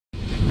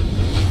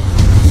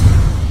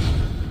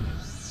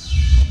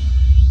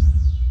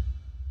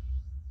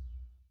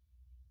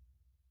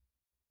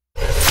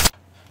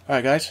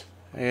Alright guys,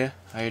 hey,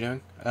 how you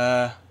doing?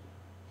 Yeah,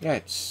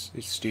 it's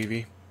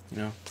Stevie, you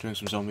know, doing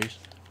some zombies,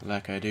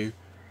 like I do.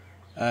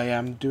 Yeah,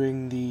 I'm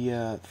doing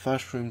the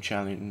first room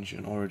challenge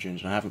in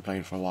Origins, and I haven't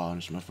played for a while,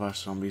 and it's my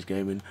first zombies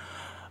game in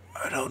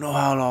I don't know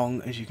how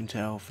long, as you can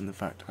tell from the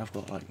fact I've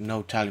got like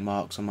no tally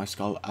marks on my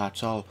skull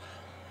at all.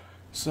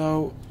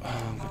 So,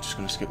 I'm just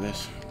gonna skip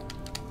this.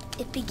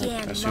 It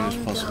began as soon as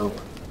possible.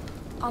 Ago,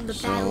 on the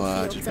So,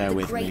 battlefields just bear of the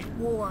with Great me.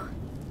 War.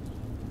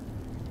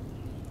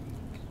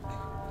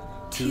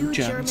 Two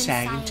German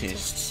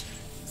scientists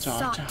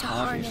sought to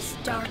harness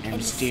dark and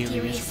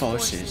mysterious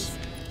forces.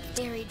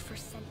 Buried for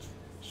centuries.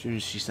 As soon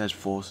as she says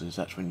forces,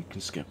 that's when you can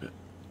skip it.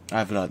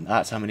 I've learned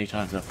that's how many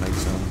times I've played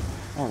solo.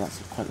 Oh, that's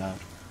quite loud.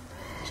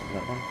 Is that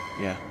that one?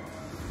 Yeah.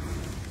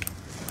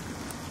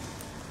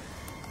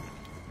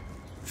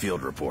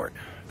 Field report.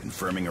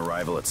 Confirming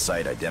arrival at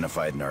site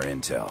identified in our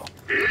intel.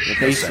 But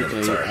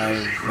basically,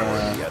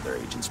 the other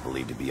agents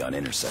believed to be on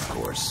intercept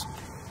course.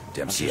 I've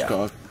Dempsey just out.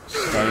 got to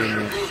stay in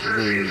this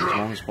room as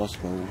long as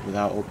possible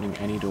without opening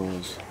any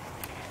doors.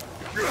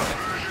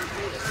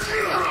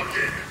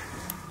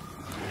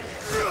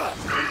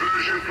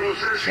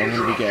 So I'm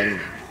going to be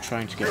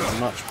trying to get as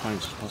much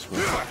points as possible.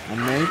 I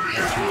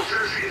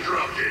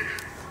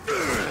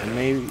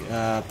may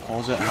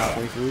pause it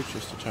halfway through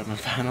just to turn my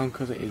fan on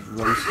because it is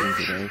roasting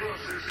today.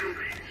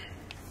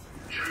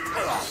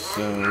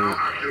 So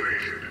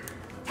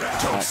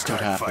that could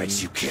happen.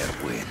 Fights you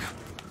can't win.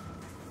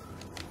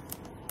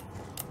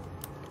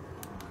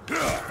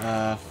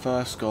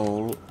 First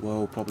goal,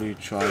 we'll probably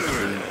try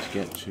to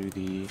get to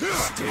the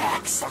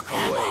Fuck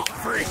away,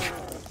 freak.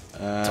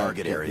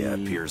 Target area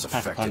appears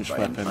affected by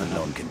an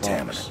unknown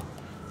contaminant.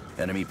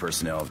 Enemy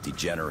personnel have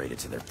degenerated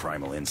to their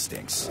primal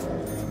instincts,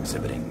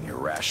 exhibiting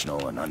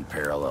irrational and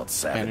unparalleled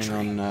savagery.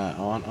 Depending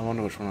on, I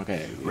wonder which one I'll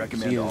get.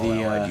 Recommend all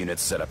allied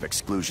units set up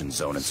exclusion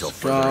zone until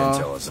further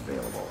intel is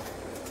available.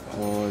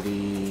 Or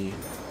the,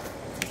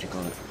 what do you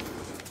call it?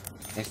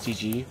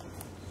 STG.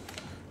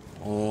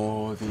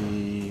 Or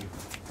the...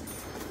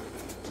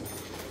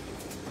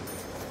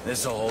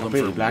 This'll hold them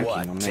completely for blanking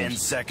what, on 10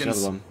 names.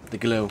 seconds? The other one, the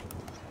glue.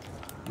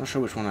 I'm not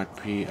sure which one I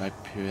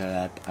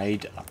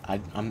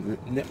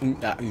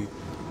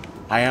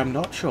am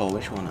not sure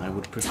which one I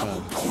would prefer.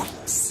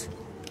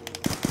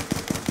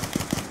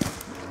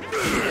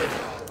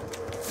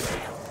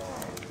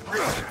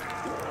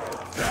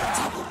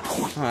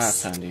 Oh,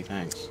 that's handy,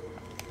 thanks.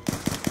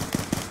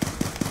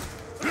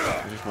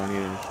 I just want to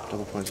need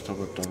double points,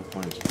 double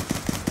points.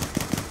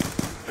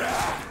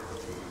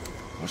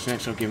 What's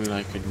next? I'll give me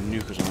like a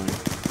nuke or something.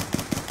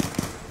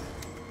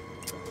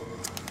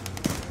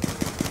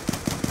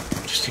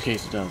 Just in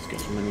case it does, get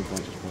as many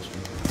points as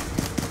possible.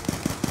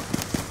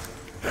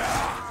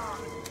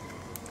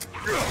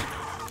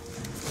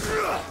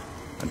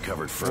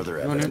 Uncovered further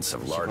evidence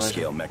of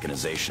large-scale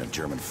mechanization of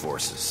German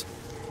forces.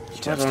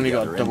 I've only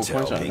got double intel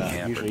points out of being that.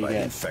 hampered Usually you by the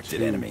get infected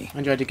two. enemy.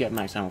 And I did get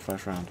max ammo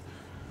first round.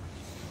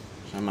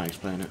 So I might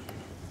explain it.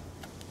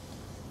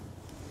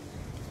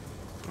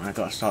 I've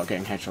got to start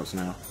getting headshots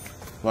now.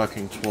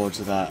 Working towards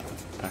that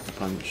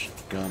pack-a-punch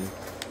gun.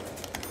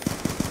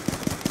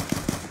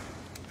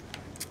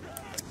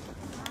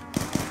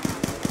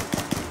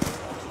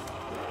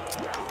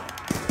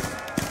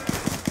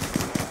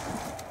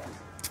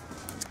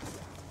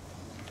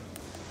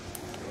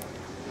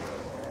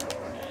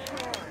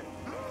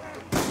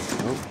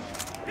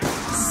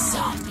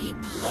 Zombie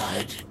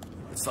blood.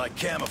 It's like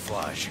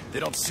camouflage. They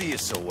don't see you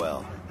so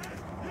well.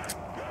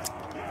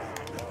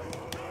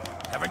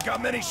 Haven't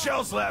got many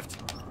shells left.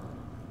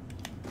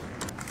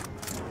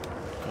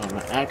 God,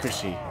 my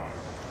accuracy.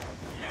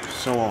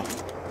 So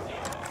off.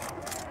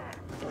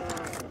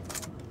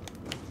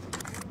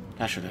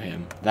 That should have hit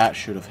him. That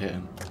should have hit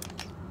him.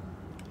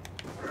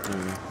 There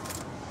we go.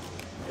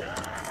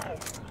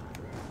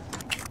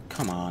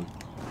 Come on.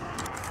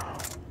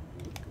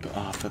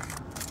 Ah, for...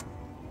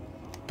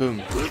 Boom.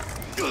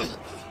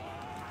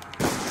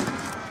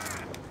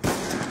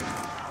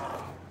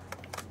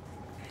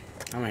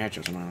 How many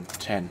headshots am I on?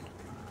 10.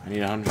 I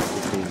need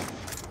 115.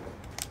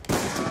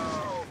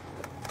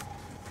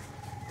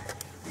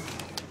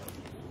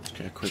 Let's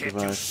get a quick Can't do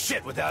revive.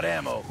 shit without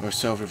ammo. Or a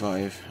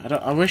self-revive.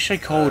 I wish I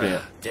called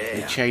it. They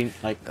Damn. changed,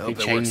 like, I they hope it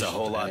changed works a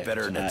whole lot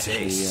better than it actually,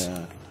 tastes.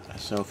 a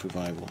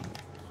self-revive one.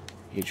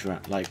 Each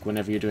round, like,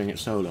 whenever you're doing it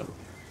solo,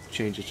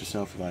 change it to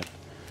self-revive.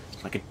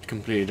 It's like a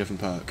completely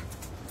different perk.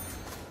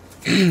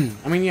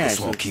 I mean, yeah, This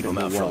won't keep them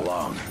out for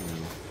long.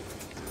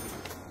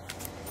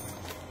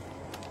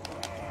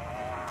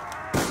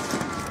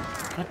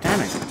 God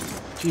damn it.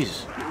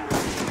 Jesus.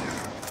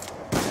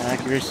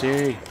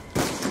 Accuracy.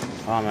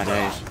 Oh my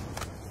days.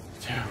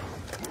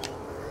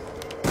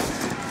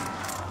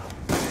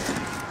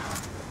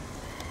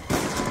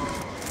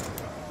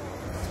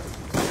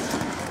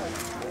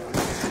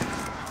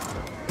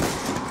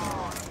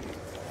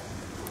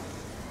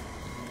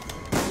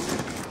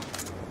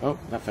 Oh,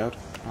 that failed.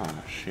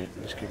 Ah, shit.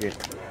 This could get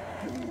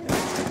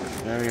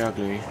very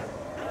ugly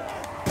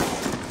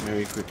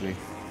very quickly.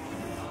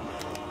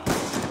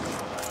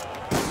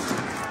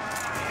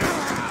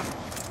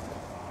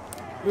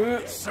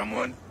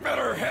 Someone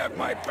better have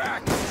my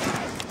back.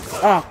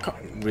 Oh,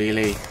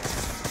 really?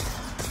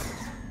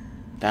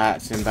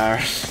 That's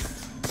embarrassing.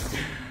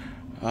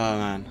 Oh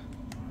man,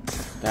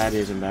 that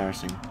is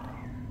embarrassing.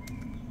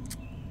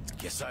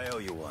 Guess I owe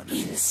you one.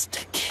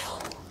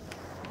 Insta-kill.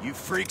 You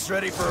freaks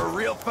ready for a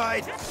real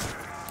fight?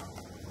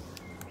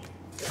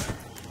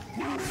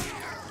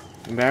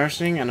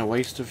 Embarrassing and a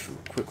waste of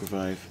quick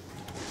revive.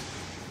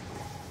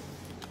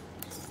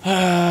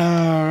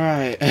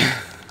 Alright.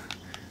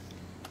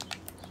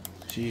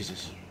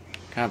 Jesus.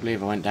 Can't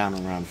believe I went down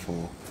on round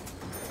 4.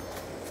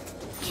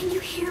 Can you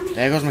hear me?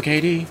 There goes my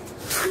KD.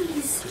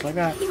 Please. Just like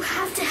that. You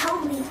have to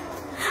help me.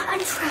 I'm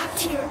trapped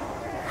here.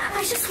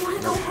 I just want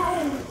to go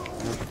home.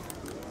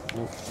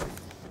 Nope.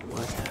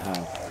 What the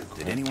hell?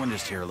 Did anyone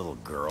just hear a little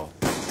girl?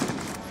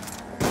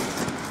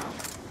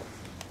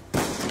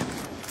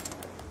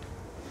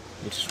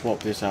 Let's swap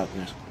this out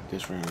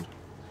this round.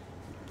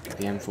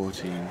 The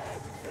M14.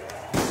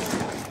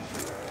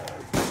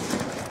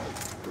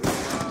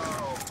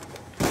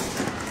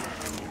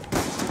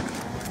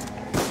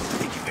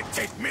 Think you could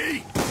take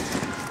me?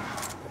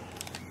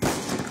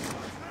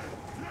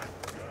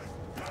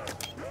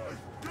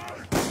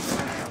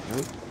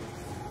 Nope.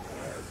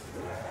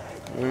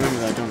 Remember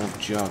that I don't have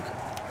jug.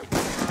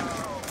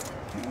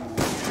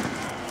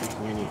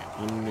 Taking any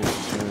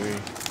unnecessary.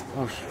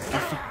 Oh,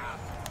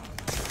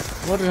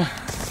 what did I?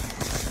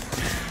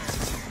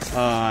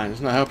 It's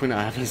not helping that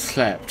I haven't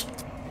slept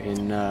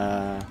in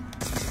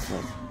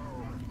what,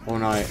 all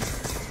night.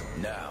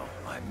 Now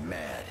I'm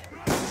mad.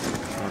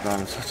 Oh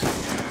god,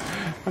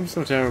 I'm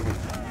so terrible.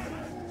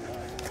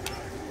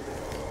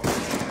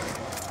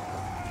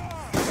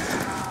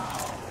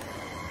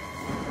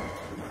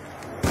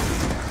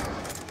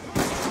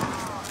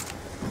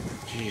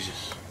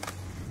 Jesus.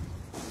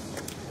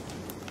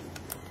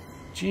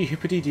 Gee,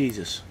 hippity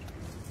Jesus.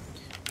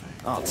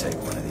 I'll take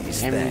one of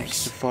these,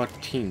 thanks.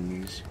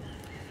 M14s.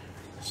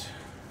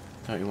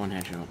 31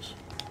 headshots.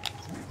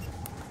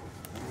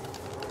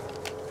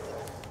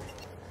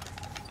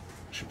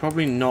 Should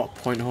probably not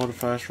point hold the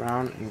first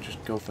round and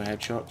just go for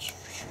headshots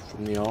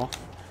from the off.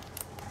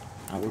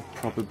 That would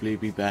probably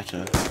be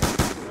better.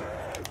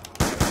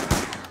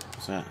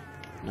 What's that?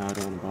 No, I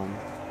don't want a bomb.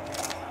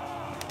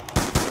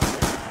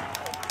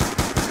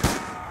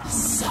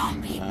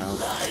 Zombie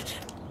blood.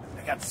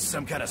 I got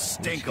some kind of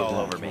stink all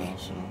over me.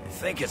 I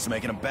think it's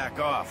making them back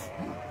off.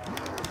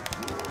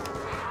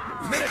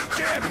 Minute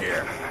jam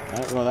here.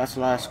 Right, well, that's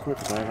the last quick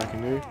revive I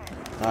can do.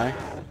 Bye.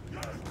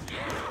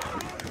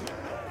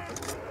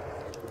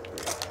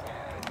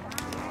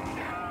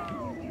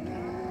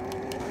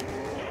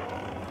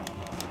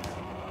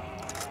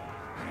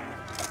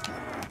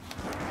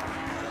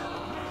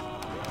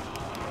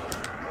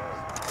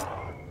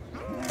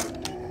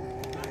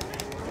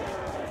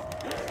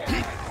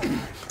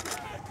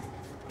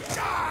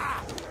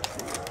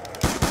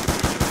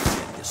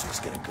 This was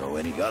gonna go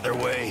any other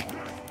way.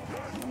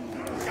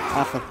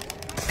 Alpha.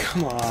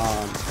 Come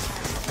on.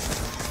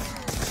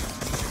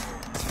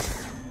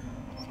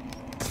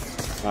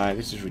 Alright,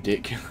 this is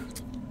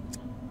ridiculous.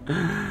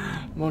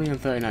 I'm only on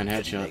 39 Make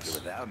it headshots.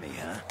 without me,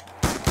 huh?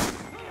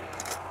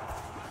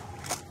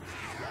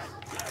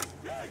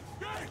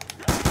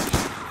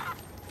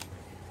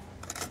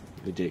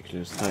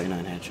 Ridiculous.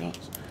 39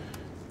 headshots.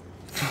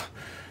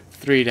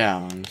 3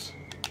 downs.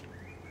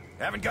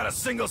 Haven't got a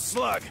single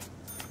slug.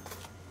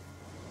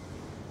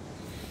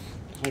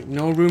 Like,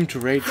 no room to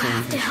raid You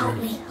have train. to help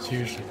me.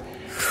 Seriously.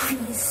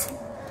 Please.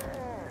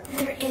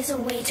 There is a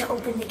way to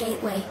open the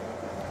gateway.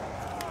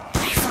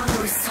 My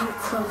father was so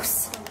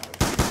close.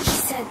 He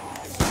said,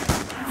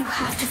 you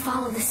have to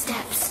follow the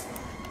steps.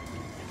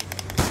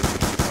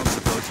 Don't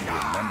suppose you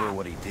remember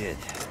what he did.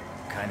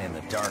 Kinda in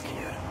the dark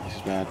here. This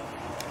is bad.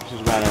 This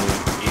is bad,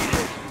 Elliot. Eat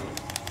it.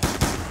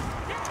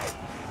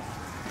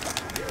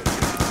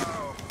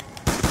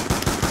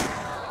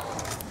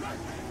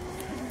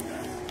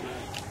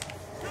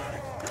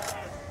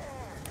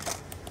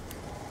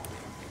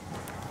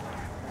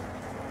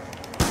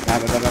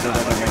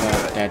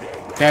 Dead.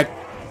 Dead.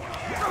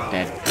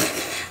 Dead.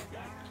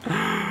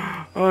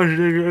 Oh, I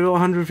got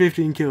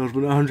 115 kills,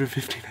 but not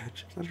 115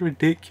 headshots. That's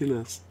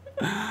ridiculous.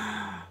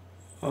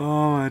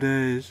 Oh my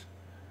days.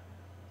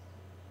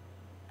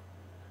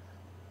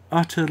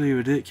 Utterly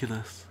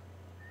ridiculous.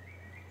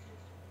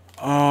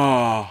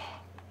 Oh.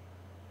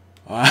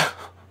 Wow.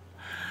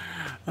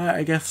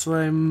 I guess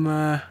I'm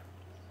gonna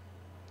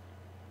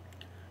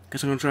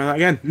try that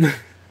again.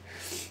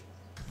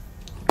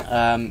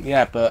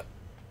 Yeah, but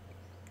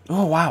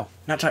oh wow,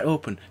 Natchat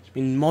open. It's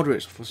been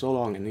moderate for so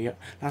long, and the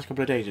last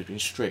couple of days it's been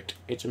strict.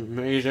 It's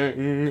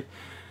amazing.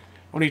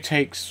 Only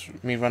takes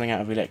me running out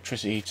of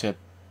electricity to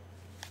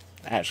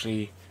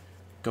actually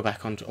go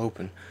back onto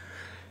open.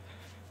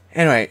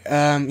 Anyway,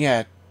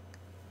 yeah,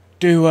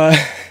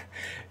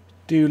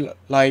 do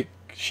like,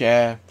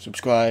 share,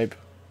 subscribe,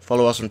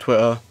 follow us on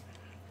Twitter.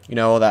 You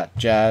know, all that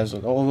jazz.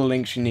 All the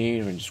links you need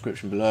are in the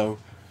description below.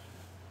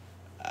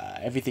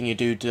 Everything you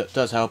do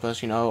does help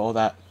us. You know, all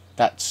that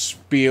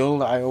spiel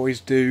that I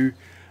always do.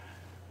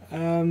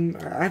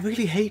 I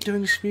really hate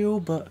doing spiel,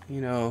 but,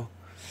 you know...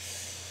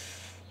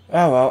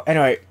 Oh well,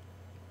 anyway.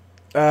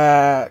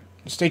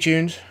 Stay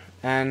tuned,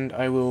 and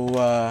I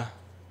will,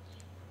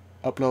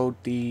 upload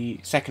the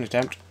second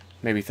attempt,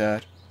 maybe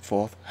third,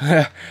 fourth,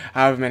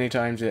 however many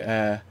times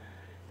it,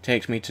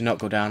 takes me to not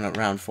go down at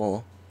round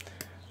 4.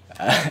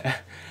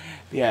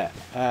 Yeah,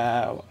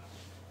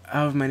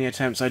 however many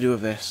attempts I do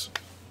of this.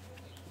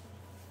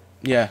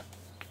 Yeah.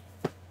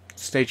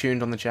 Stay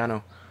tuned on the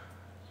channel.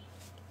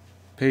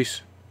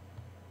 Peace.